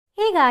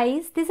Hey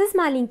guys, this is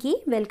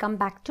Malinki. Welcome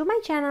back to my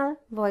channel,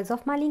 Voice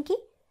of Malinki.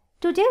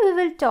 Today we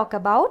will talk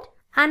about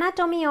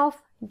anatomy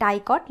of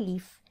dicot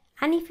leaf.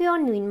 And if you are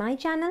new in my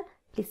channel,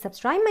 please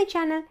subscribe my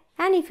channel.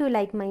 And if you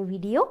like my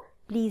video,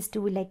 please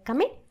do like,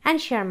 comment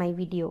and share my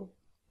video.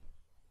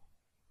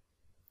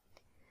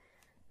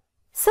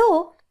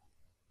 So,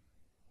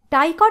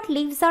 dicot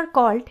leaves are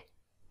called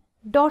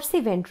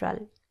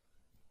dorsiventral.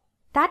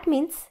 That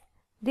means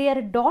they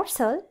are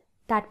dorsal,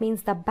 that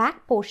means the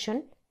back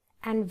portion,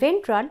 and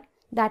ventral,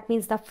 that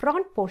means the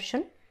front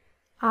portion,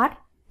 are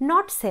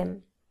not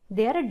same.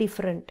 They are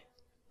different.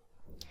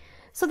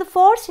 So the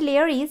first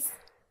layer is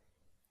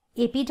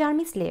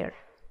epidermis layer.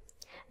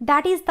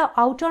 That is the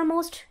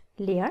outermost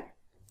layer,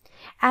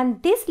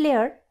 and this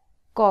layer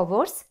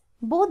covers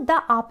both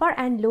the upper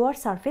and lower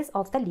surface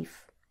of the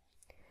leaf.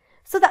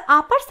 So the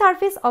upper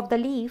surface of the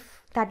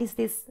leaf, that is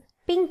this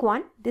pink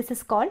one, this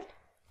is called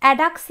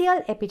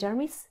adaxial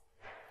epidermis,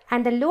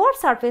 and the lower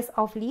surface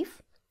of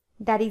leaf,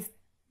 that is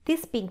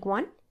this pink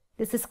one,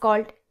 this is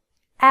called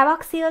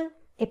abaxial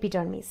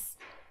epidermis.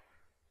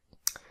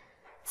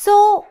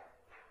 So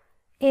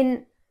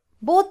in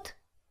both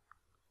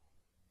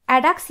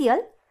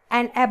adaxial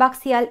and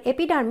abaxial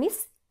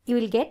epidermis, you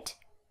will get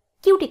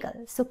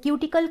cuticle. So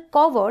cuticle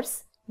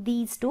covers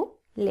these two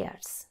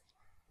layers.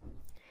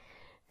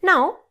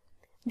 Now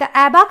the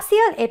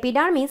abaxial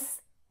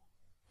epidermis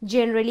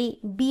generally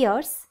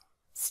bears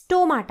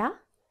stomata,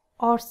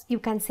 or you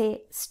can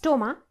say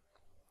stoma,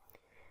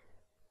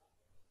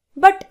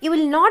 but you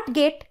will not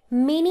get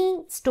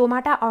many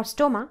stomata or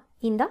stoma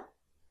in the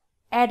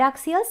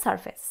adaxial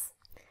surface.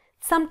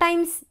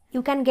 Sometimes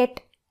you can get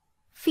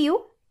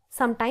few,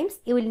 sometimes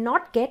you will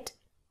not get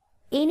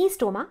any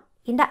stoma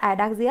in the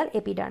adaxial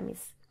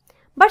epidermis.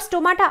 But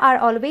stomata are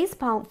always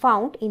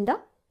found in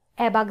the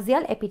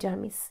abaxial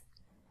epidermis.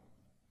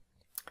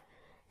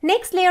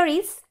 Next layer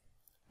is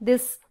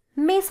this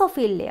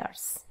mesophyll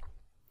layers.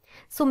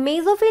 So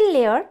mesophyll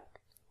layer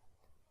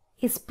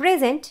is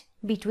present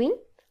between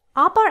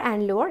upper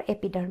and lower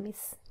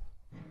epidermis,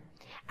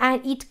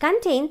 and it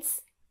contains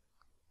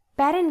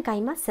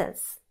parenchyma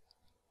cells,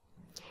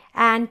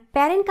 and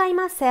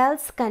parenchyma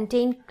cells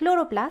contain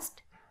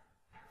chloroplast,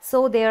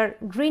 so they are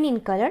green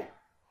in color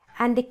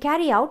and they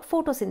carry out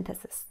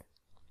photosynthesis.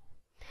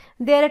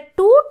 There are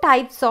two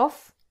types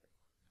of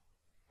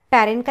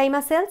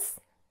parenchyma cells,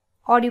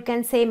 or you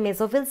can say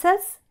mesophyll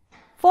cells.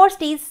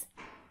 First is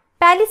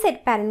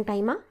palisade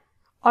parenchyma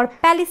or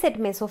palisade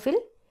mesophyll,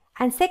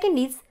 and second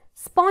is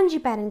spongy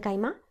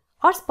parenchyma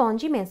or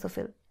spongy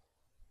mesophyll.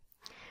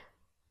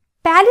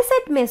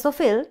 Palisade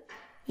mesophyll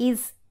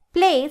is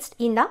placed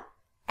in the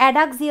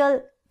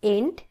adaxial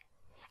end,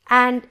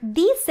 and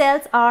these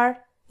cells are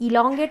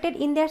elongated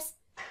in their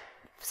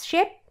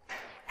shape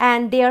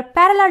and they are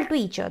parallel to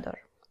each other.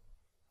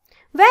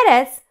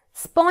 Whereas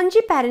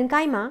spongy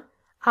parenchyma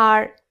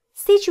are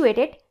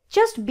situated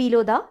just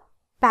below the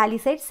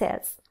palisade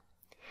cells.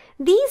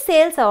 These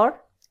cells are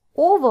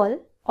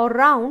oval or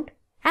round,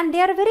 and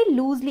they are very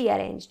loosely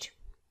arranged.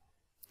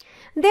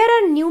 There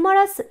are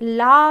numerous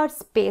large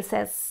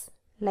spaces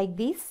like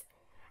this,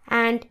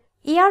 and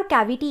air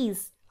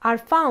cavities are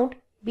found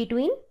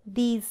between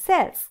these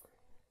cells.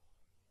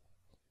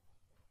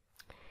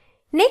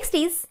 Next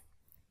is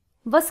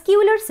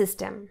vascular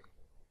system.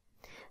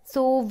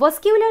 So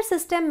vascular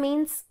system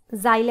means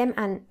xylem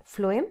and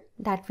phloem,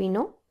 that we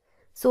know.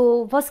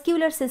 So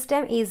vascular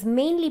system is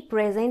mainly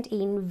present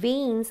in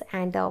veins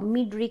and the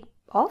midrib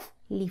of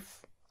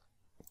leaf.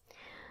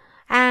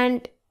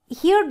 And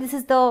here this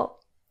is the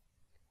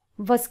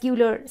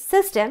vascular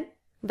system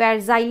where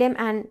xylem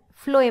and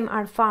phloem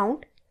are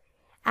found,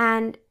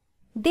 and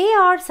they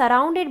are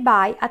surrounded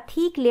by a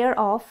thick layer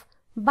of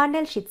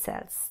bundle sheath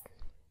cells.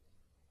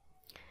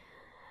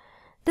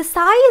 The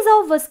size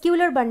of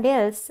vascular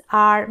bundles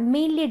are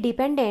mainly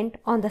dependent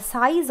on the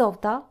size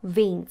of the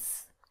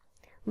veins.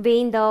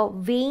 When the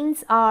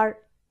veins are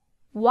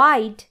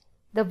wide,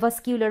 the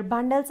vascular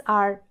bundles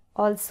are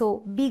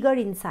also bigger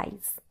in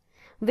size.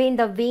 When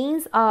the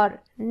veins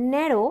are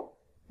narrow,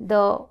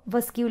 the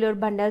vascular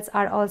bundles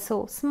are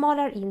also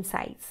smaller in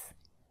size.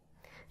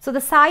 So the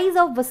size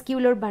of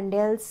vascular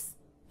bundles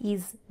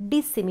is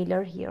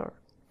dissimilar here.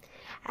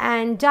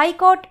 And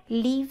dicot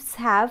leaves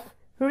have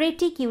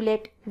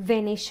reticulate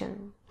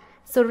venation.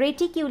 So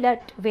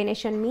reticulate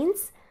venation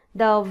means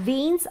the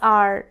veins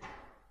are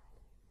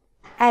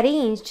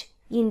arranged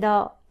in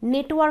the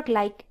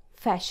network-like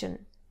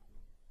fashion.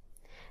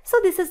 So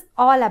this is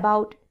all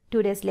about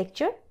today's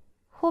lecture.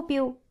 Hope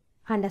you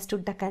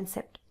understood the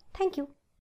concept. Thank you.